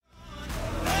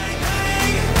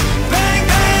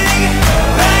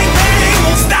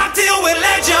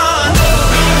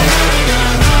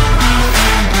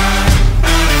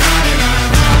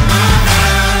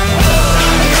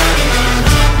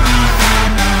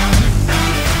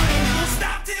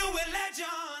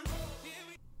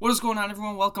What is going on,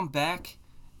 everyone? Welcome back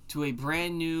to a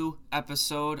brand new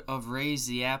episode of Raise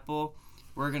the Apple.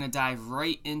 We're going to dive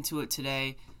right into it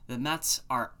today. The Mets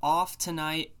are off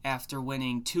tonight after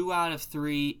winning 2 out of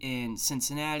 3 in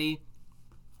Cincinnati.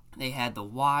 They had the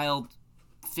wild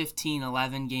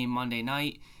 15-11 game Monday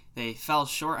night. They fell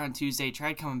short on Tuesday,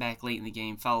 tried coming back late in the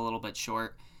game, fell a little bit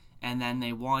short. And then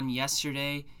they won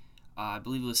yesterday. I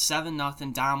believe it was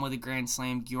 7-0. Dom with a grand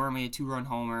slam. Yermin a 2-run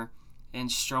homer. And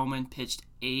Stroman pitched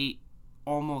 8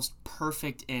 almost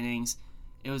perfect innings.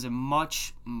 It was a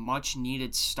much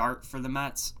needed start for the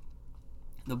Mets.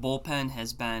 The bullpen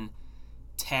has been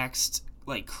taxed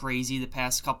like crazy the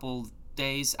past couple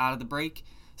days out of the break.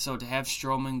 So to have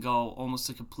Stroman go almost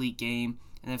a complete game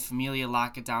and then Familia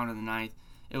lock it down in the ninth,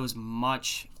 it was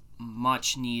much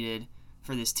needed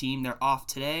for this team. They're off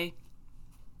today.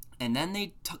 And then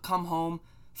they come home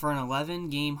for an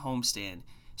 11-game homestand,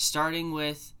 starting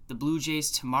with the Blue Jays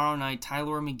tomorrow night.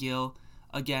 Tyler McGill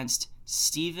against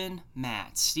Steven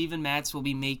Matz. Steven Matz will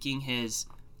be making his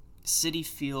Citi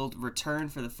Field return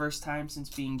for the first time since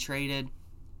being traded.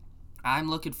 I'm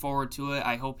looking forward to it.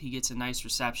 I hope he gets a nice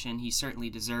reception. He certainly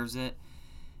deserves it.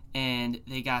 And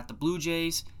they got the Blue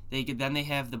Jays. Then they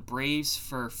have the Braves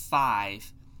for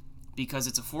 5 because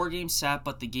it's a 4-game set,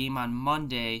 but the game on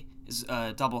Monday is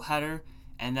a doubleheader,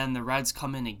 and then the Reds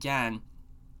come in again.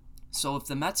 So if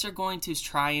the Mets are going to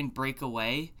try and break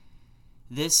away,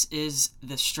 this is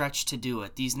the stretch to do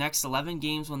it. These next 11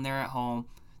 games when they're at home,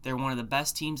 they're one of the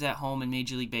best teams at home in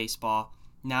Major League Baseball.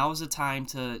 Now is the time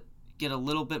to get a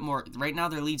little bit more. Right now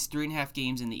their lead's 3.5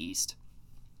 games in the East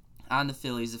on the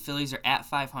Phillies. The Phillies are at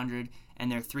 500,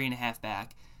 and they're 3.5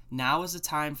 back. Now is the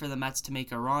time for the Mets to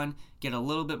make a run, get a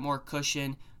little bit more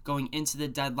cushion going into the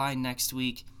deadline next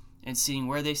week, and seeing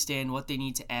where they stand, what they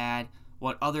need to add,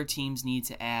 what other teams need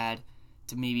to add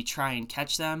to maybe try and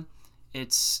catch them.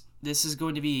 This is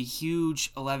going to be a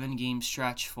huge 11-game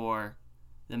stretch for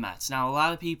the Mets. Now, a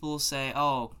lot of people say,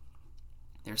 oh,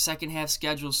 their second half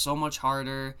schedule is so much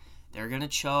harder. They're going to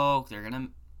choke.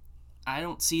 I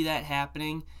don't see that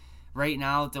happening. Right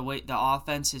now, the way the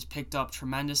offense has picked up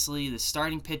tremendously. The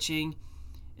starting pitching,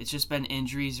 it's just been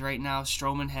injuries right now.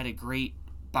 Stroman had a great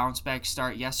bounce-back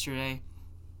start yesterday.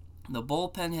 The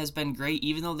bullpen has been great.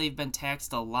 Even though they've been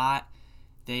taxed a lot,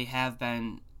 they have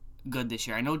been good this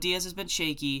year. I know Diaz has been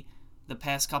shaky the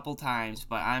past couple times,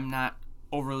 but I'm not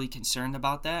overly concerned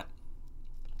about that.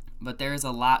 But there is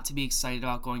a lot to be excited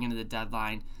about going into the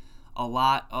deadline. A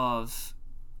lot of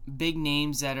big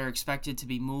names that are expected to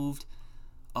be moved.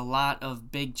 A lot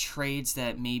of big trades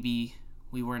that maybe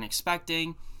we weren't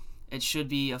expecting. It should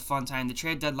be a fun time. The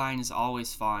trade deadline is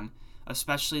always fun,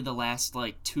 especially the last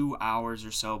 2 hours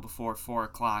or so before 4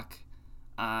 o'clock.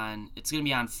 It's going to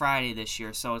be on Friday this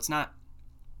year, so it's not.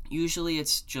 Usually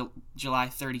it's July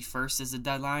 31st is the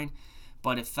deadline,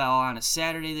 but it fell on a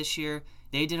Saturday this year.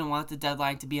 They didn't want the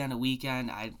deadline to be on a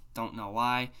weekend. I don't know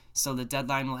why. So the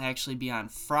deadline will actually be on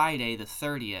Friday the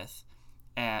 30th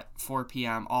at 4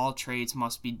 p.m. All trades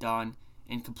must be done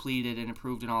and completed and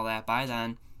approved and all that by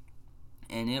then.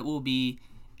 And it will be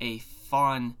a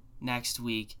fun next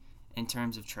week in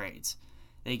terms of trades.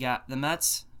 They got the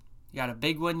Mets. Got a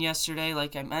big win yesterday,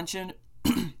 like I mentioned.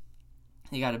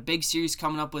 They got a big series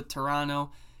coming up with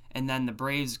Toronto, and then the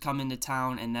Braves come into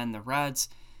town, and then the Reds.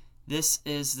 This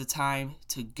is the time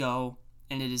to go,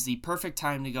 and it is the perfect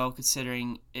time to go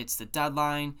considering it's the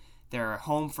deadline. They're at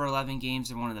home for 11 games.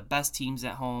 They're one of the best teams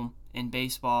at home in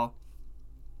baseball.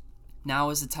 Now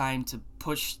is the time to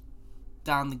push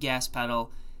down the gas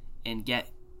pedal and get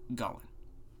going.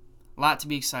 A lot to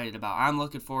be excited about. I'm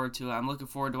looking forward to it. I'm looking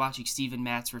forward to watching Steven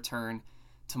Matz return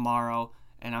tomorrow,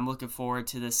 and I'm looking forward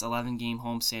to this 11-game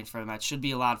homestand for the Mets. Should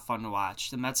be a lot of fun to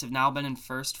watch. The Mets have now been in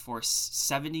first for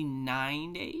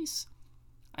 79 days.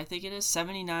 I think it is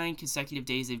 79 consecutive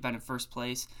days they've been in first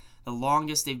place. The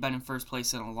longest they've been in first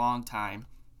place in a long time.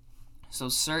 So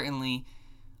certainly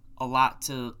a lot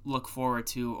to look forward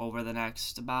to over the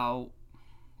next about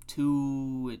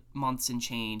 2 months and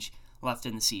change left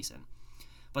in the season.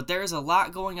 But there is a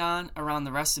lot going on around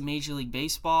the rest of Major League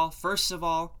Baseball. First of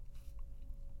all,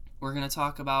 we're going to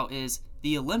talk about is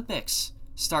the Olympics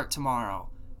start tomorrow.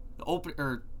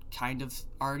 Kind of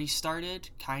already started,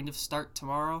 start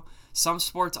tomorrow. Some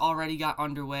sports already got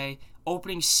underway.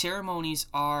 Opening ceremonies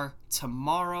are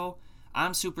tomorrow.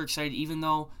 I'm super excited, even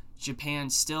though Japan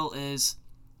still is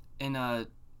in a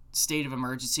state of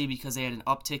emergency because they had an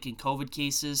uptick in COVID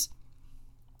cases.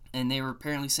 And they were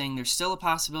apparently saying there's still a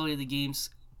possibility the games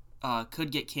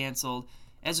could get canceled.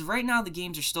 As of right now, the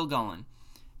games are still going.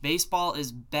 Baseball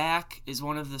is back, is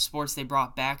one of the sports they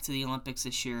brought back to the Olympics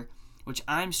this year, which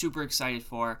I'm super excited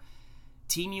for.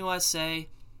 Team USA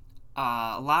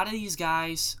A lot of these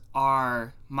guys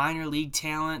are minor league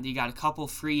talent. You got a couple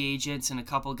free agents and a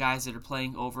couple guys that are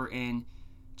playing over in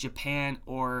Japan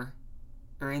or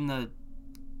in the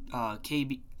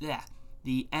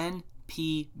the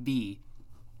NPB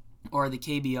or the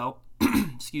KBO.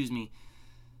 Excuse me.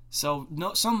 So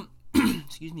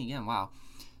excuse me again. Wow.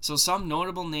 So some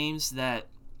notable names that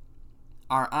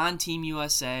are on Team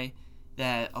USA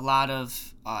that a lot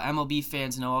of MLB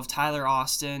fans know of. Tyler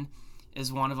Austin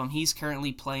is one of them. He's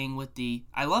currently playing with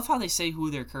I love how they say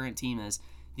who their current team is.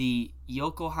 The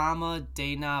Yokohama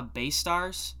Dana Bay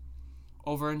Stars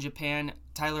over in Japan.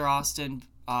 Tyler Austin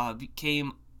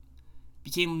became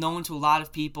known to a lot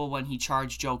of people when he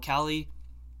charged Joe Kelly.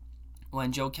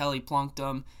 When Joe Kelly plunked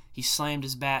him, he slammed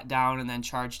his bat down and then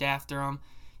charged after him.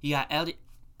 You got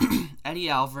Eddie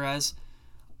Alvarez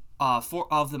of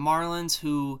the Marlins,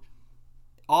 who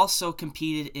also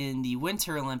competed in the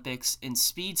Winter Olympics in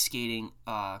speed skating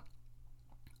a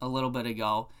little bit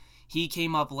ago. He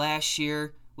came up last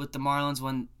year with the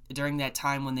Marlins during that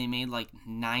time when they made like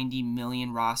 90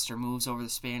 million roster moves over the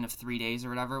span of 3 days or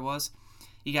whatever it was.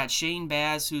 You got Shane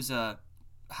Baz, who's a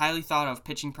highly thought of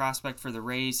pitching prospect for the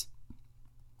Rays.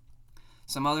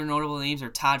 Some other notable names are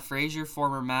Todd Frazier,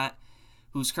 former Met,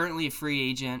 who's currently a free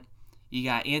agent. You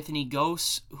got Anthony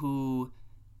Gose, who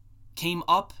came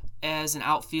up as an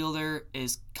outfielder,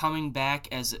 is coming back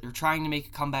trying to make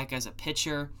a comeback as a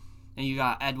pitcher. And you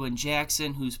got Edwin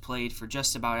Jackson, who's played for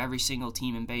just about every single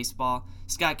team in baseball.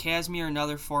 Scott Kazmir,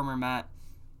 another former Met.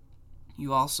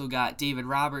 You also got David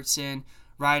Robertson,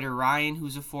 Ryder Ryan,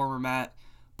 who's a former Met,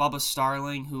 Bubba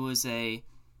Starling, who is a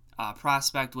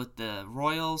prospect with the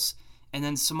Royals, and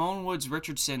then Simone Woods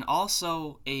Richardson,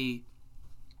 also a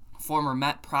former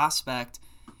Met prospect.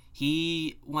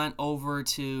 He went over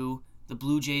to the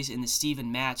Blue Jays in the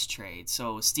Steven Matz trade.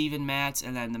 So Steven Matz,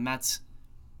 and then the Mets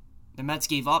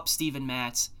gave up Steven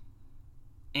Matz,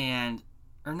 I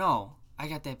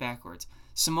got that backwards.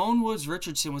 Simone Woods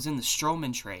Richardson was in the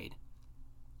Stroman trade.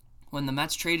 When the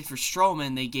Mets traded for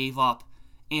Stroman, they gave up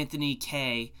Anthony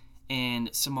Kay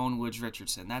and Simone Woods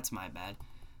Richardson. That's my bad.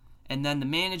 And then the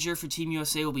manager for Team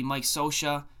USA will be Mike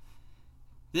Scioscia.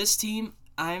 This team,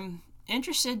 I'm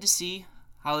interested to see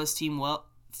how this team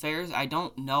fares. I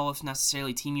don't know if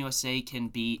necessarily Team USA can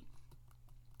beat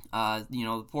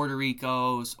the Puerto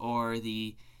Ricos or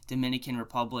the Dominican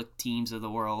Republic teams of the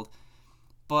world.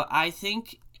 But I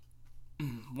think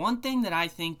one thing that I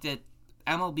think that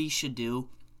MLB should do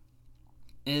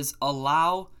is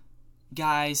allow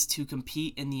guys to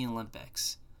compete in the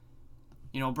Olympics.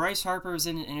 Bryce Harper was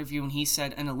in an interview and he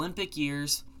said in Olympic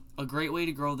years, a great way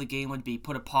to grow the game would be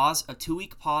put a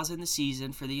 2-week pause in the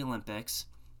season for the Olympics.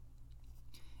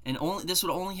 And this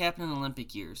would only happen in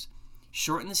Olympic years.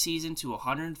 Shorten the season to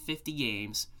 150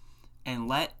 games and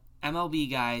let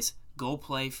MLB guys go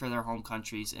play for their home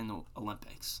countries in the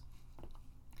Olympics.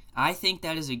 I think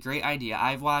that is a great idea.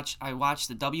 I watched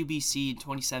the WBC in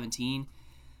 2017,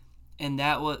 and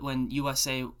that was when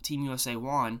Team USA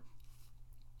won.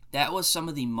 That was some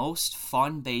of the most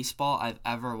fun baseball I've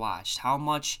ever watched. How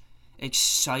much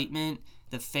excitement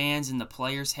the fans and the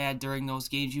players had during those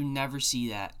games. You never see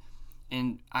that.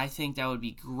 And I think that would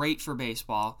be great for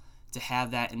baseball to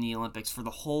have that in the Olympics for the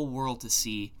whole world to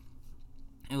see.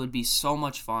 It would be so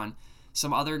much fun.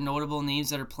 Some other notable names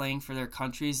that are playing for their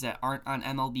countries that aren't on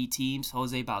MLB teams: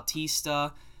 Jose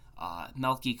Bautista,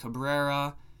 Melky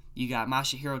Cabrera. You got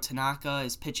Masahiro Tanaka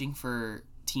is pitching for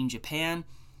Team Japan.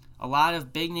 A lot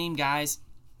of big name guys.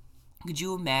 Could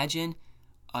you imagine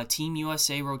a Team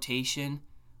USA rotation?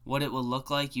 What it would look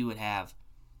like? You'd have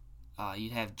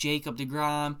Jacob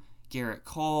deGrom, Garrett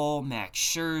Cole, Max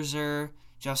Scherzer,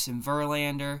 Justin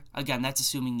Verlander. Again, that's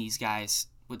assuming these guys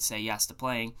would say yes to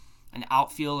playing. An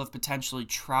outfield of potentially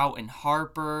Trout and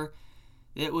Harper.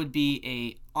 It would be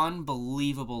a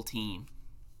unbelievable team.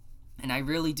 And I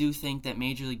really do think that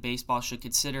Major League Baseball should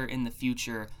consider in the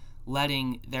future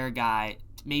letting their guy,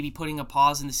 maybe putting a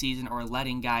pause in the season or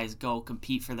letting guys go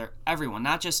compete for everyone,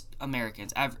 not just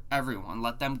Americans, everyone.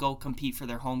 Let them go compete for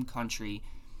their home country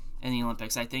in the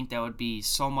Olympics. I think that would be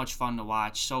so much fun to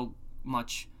watch. It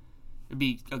would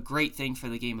be a great thing for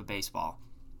the game of baseball.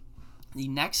 The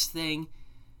next thing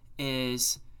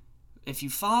is, if you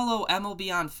follow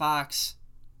MLB on Fox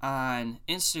on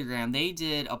Instagram, they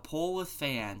did a poll with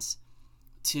fans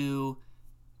to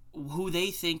who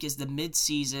they think is the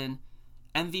mid-season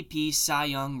MVP, Cy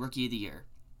Young, Rookie of the Year.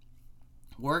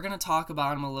 We're going to talk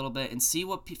about him a little bit and see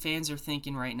what fans are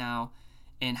thinking right now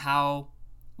and how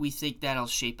we think that'll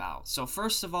shape out. So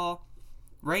first of all,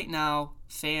 right now,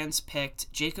 fans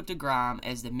picked Jacob deGrom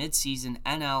as the mid-season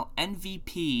NL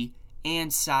MVP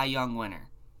and Cy Young winner.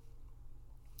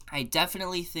 I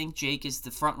definitely think Jake is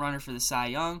the front runner for the Cy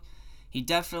Young. He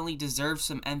definitely deserves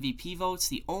some MVP votes.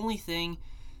 The only thing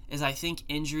is I think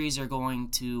injuries are going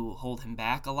to hold him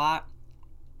back a lot,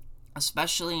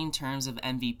 especially in terms of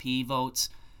MVP votes,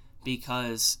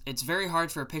 because it's very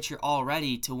hard for a pitcher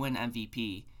already to win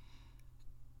MVP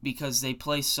because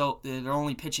they're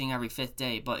only pitching every fifth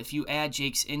day. But if you add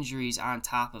Jake's injuries on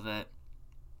top of it,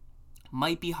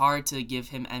 might be hard to give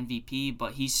him MVP.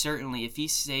 But he certainly, if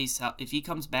he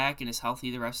comes back and is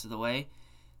healthy the rest of the way,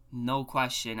 no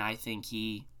question, I think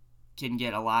he can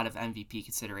get a lot of MVP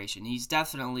consideration. He's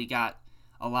definitely got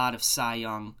a lot of Cy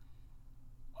Young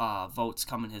votes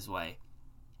coming his way.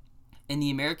 In the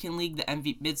American League, the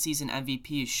midseason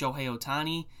MVP is Shohei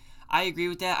Ohtani. I agree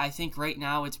with that. I think right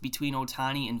now it's between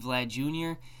Ohtani and Vlad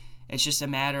Jr. It's just a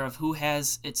matter of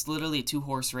it's literally a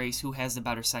two-horse race, who has the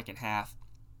better second half.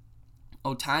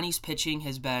 Ohtani's pitching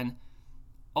has been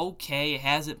okay. It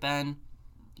hasn't been,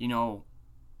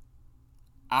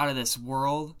 out of this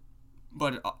world,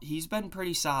 but he's been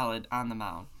pretty solid on the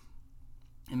mound.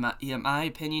 In my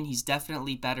opinion, he's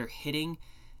definitely better hitting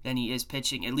than he is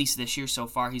pitching. At least this year so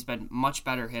far, he's been much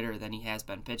better hitter than he has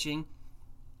been pitching.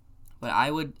 But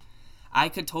I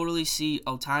could totally see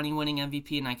Ohtani winning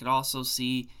MVP, and I could also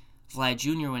see Vlad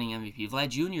Jr. winning MVP. Vlad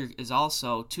Jr. is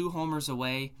also 2 homers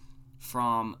away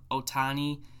from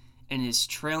Ohtani and is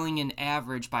trailing in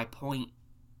average by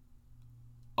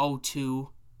 .02,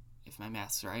 if my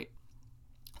math's right.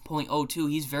 .02.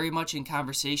 He's very much in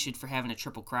conversation for having a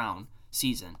Triple Crown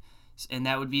season, and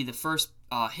that would be the first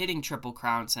hitting Triple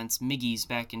Crown since Miggy's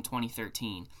back in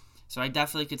 2013. So I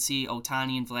definitely could see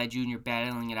Ohtani and Vlad Jr.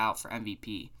 battling it out for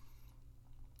MVP.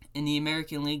 In the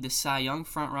American League, the Cy Young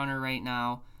frontrunner right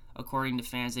now, according to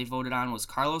fans they voted on, was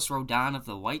Carlos Rodon of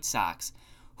the White Sox.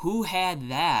 Who had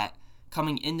that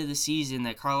coming into the season,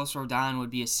 that Carlos Rodon would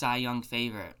be a Cy Young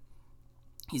favorite?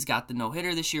 He's got the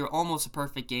no-hitter this year, almost a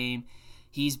perfect game.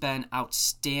 He's been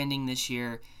outstanding this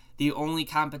year. The only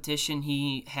competition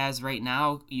he has right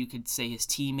now, you could say his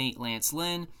teammate Lance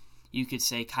Lynn. You could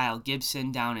say Kyle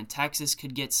Gibson down in Texas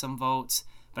could get some votes.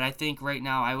 But I think right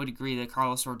now I would agree that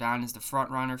Carlos Rodon is the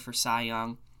front runner for Cy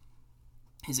Young.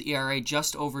 His ERA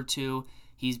just over 2.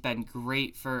 He's been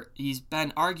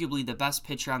arguably the best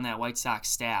pitcher on that White Sox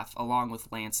staff, along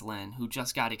with Lance Lynn, who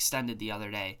just got extended the other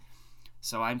day.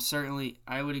 So I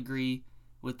would agree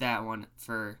with that one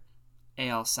for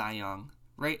AL Cy Young.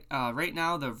 Right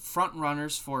now, the front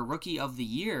runners for Rookie of the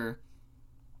Year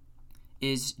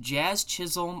is Jazz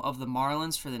Chisholm of the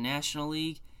Marlins for the National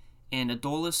League and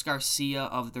Adolis Garcia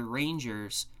of the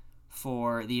Rangers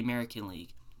for the American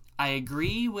League. I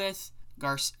agree with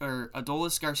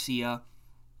Adolis Garcia.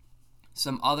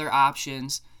 Some other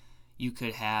options you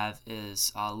could have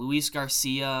is Luis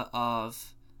Garcia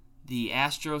of the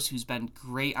Astros, who's been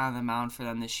great on the mound for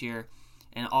them this year,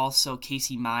 and also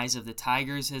Casey Mize of the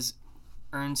Tigers has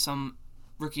earned some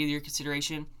Rookie of the Year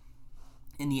consideration.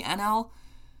 In the NL,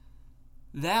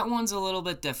 that one's a little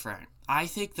bit different. I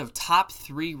think the top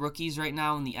 3 rookies right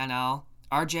now in the NL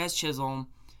are Jazz Chisholm,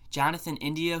 Jonathan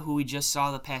India, who we just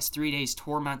saw the past 3 days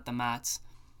torment the Mets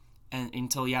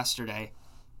until yesterday,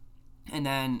 and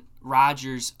then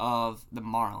Rogers of the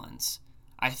Marlins.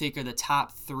 I think are the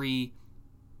top 3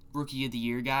 Rookie of the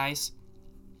Year guys.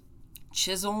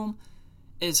 Chisholm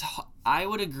I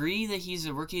would agree that he's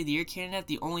a Rookie of the Year candidate.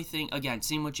 The only thing, again,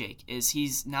 same with Jake, is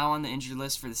he's now on the injured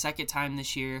list for the second time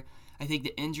this year. I think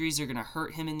the injuries are going to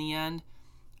hurt him in the end.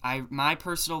 My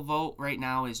personal vote right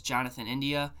now is Jonathan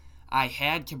India. I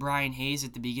had Ke'Bryan Hayes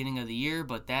at the beginning of the year,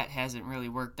 but that hasn't really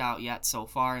worked out yet so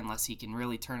far unless he can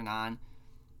really turn it on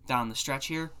down the stretch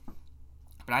here.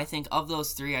 But I think of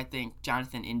those 3, I think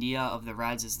Jonathan India of the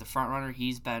Reds is the front runner.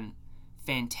 He's been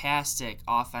fantastic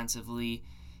offensively.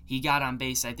 He got on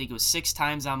base, I think it was 6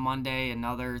 times on Monday,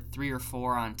 another 3 or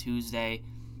 4 on Tuesday.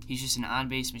 He's just an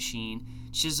on-base machine.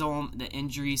 Chisholm, the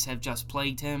injuries have just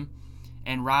plagued him.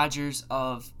 And Rogers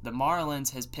of the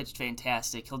Marlins has pitched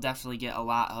fantastic. He'll definitely get a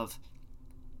lot of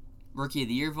Rookie of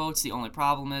the Year votes. The only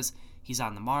problem is he's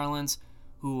on the Marlins,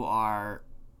 who are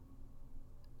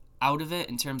out of it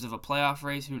in terms of a playoff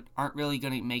race, who aren't really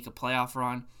going to make a playoff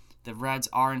run. The Reds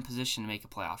are in position to make a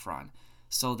playoff run.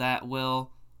 So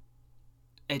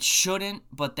it shouldn't,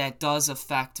 but that does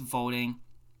affect voting.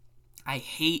 I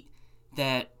hate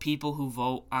that people who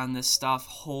vote on this stuff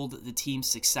hold the team's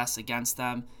success against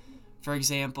them. For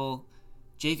example,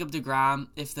 Jacob deGrom,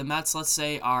 if the Mets, let's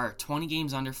say, are 20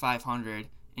 games under 500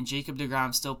 and Jacob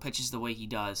deGrom still pitches the way he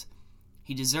does,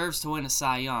 he deserves to win a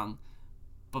Cy Young,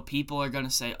 but people are going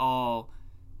to say,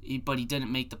 but he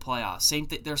didn't make the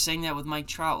playoffs. They're saying that with Mike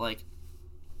Trout. Like,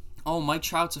 oh, Mike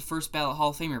Trout's a first ballot Hall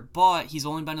of Famer, but he's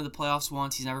only been to the playoffs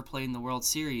once. He's never played in the World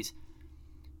Series.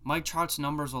 Mike Trout's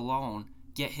numbers alone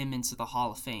get him into the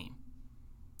Hall of Fame.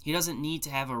 He doesn't need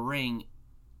to have a ring.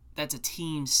 That's a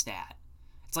team stat.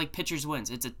 It's like pitchers wins.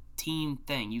 It's a team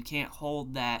thing. You can't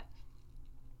hold that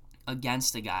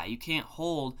against a guy. You can't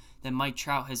hold that Mike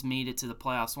Trout has made it to the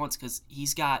playoffs once because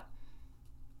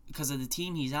of the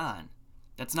team he's on.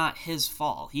 That's not his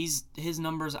fault. His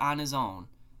numbers on his own.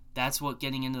 That's what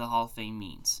getting into the Hall of Fame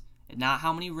means. Not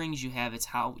how many rings you have, it's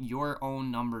how your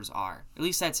own numbers are. At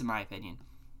least that's in my opinion.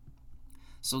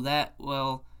 So that,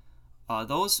 well,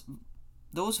 those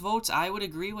votes I would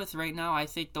agree with right now. I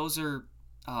think those are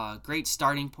a great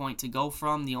starting point to go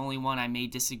from. The only one I may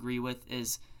disagree with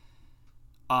is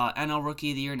NL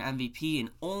Rookie of the Year and MVP, and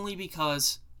only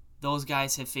because those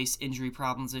guys have faced injury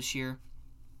problems this year.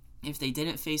 If they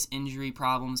didn't face injury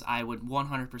problems, I would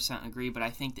 100% agree, but I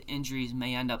think the injuries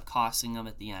may end up costing them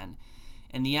at the end.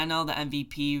 In the NL, the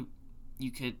MVP,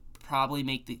 you could probably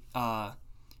make a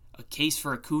case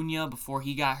for Acuna before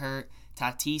he got hurt.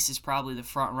 Tatis is probably the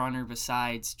front runner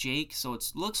besides Jake, so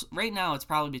right now it's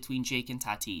probably between Jake and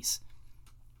Tatis.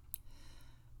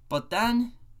 But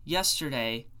then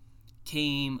yesterday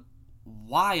came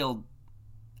wild,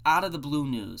 out of the blue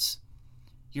news.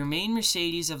 Yermin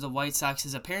Mercedes of the White Sox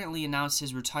has apparently announced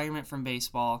his retirement from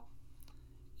baseball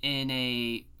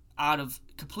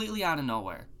completely out of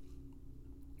nowhere.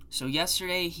 So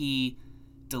yesterday he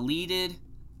deleted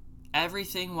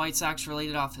everything White Sox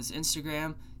related off his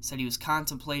Instagram, said he was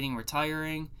contemplating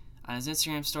retiring on his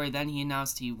Instagram story. Then he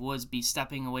announced he would be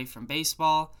stepping away from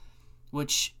baseball,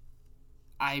 which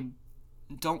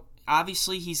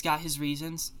obviously he's got his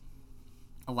reasons.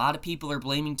 A lot of people are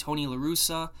blaming Tony La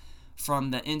Russa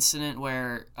from the incident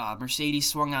where Mercedes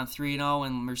swung on 3-0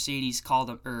 and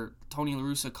Tony La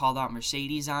Russa called out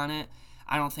Mercedes on it.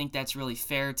 I don't think that's really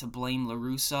fair to blame La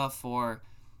Russa for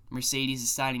Mercedes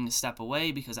deciding to step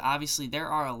away, because obviously there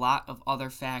are a lot of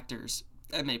other factors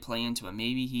that may play into it.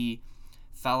 Maybe he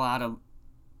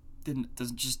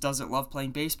just doesn't love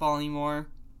playing baseball anymore.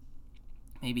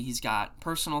 Maybe he's got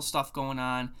personal stuff going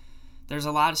on. There's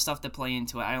a lot of stuff that play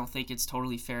into it. I don't think it's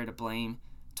totally fair to blame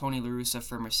Tony La Russa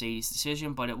for Mercedes'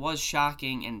 decision, but it was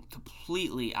shocking and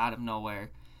completely out of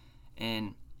nowhere,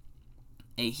 and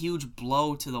a huge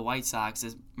blow to the White Sox,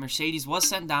 as Mercedes was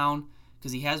sent down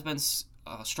because he has been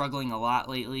struggling a lot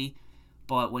lately,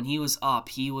 but when he was up,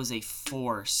 he was a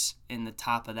force in the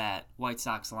top of that White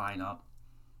Sox lineup.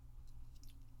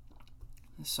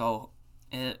 So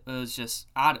it was just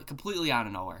completely out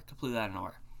of nowhere.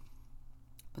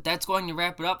 But that's going to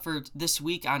wrap it up for this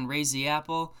week on Raise the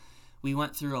Apple. We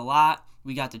went through a lot.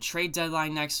 We got the trade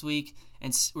deadline next week,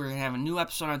 and we're going to have a new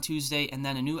episode on Tuesday, and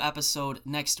then a new episode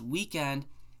next weekend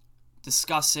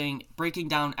breaking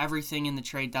down everything in the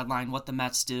trade deadline, what the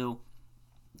Mets do,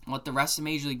 what the rest of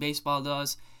Major League Baseball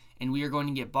does, and we are going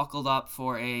to get buckled up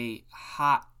for a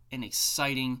hot and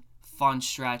exciting, fun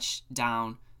stretch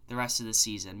down the rest of the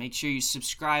season. Make sure you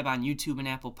subscribe on YouTube and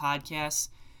Apple Podcasts.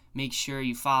 Make sure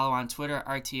you follow on Twitter,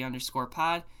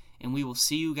 RT_pod, and we will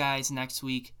see you guys next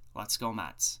week. Let's go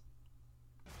Mets.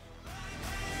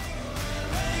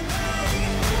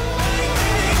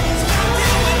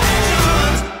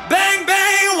 Bang,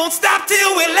 bang, won't stop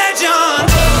till we're legend.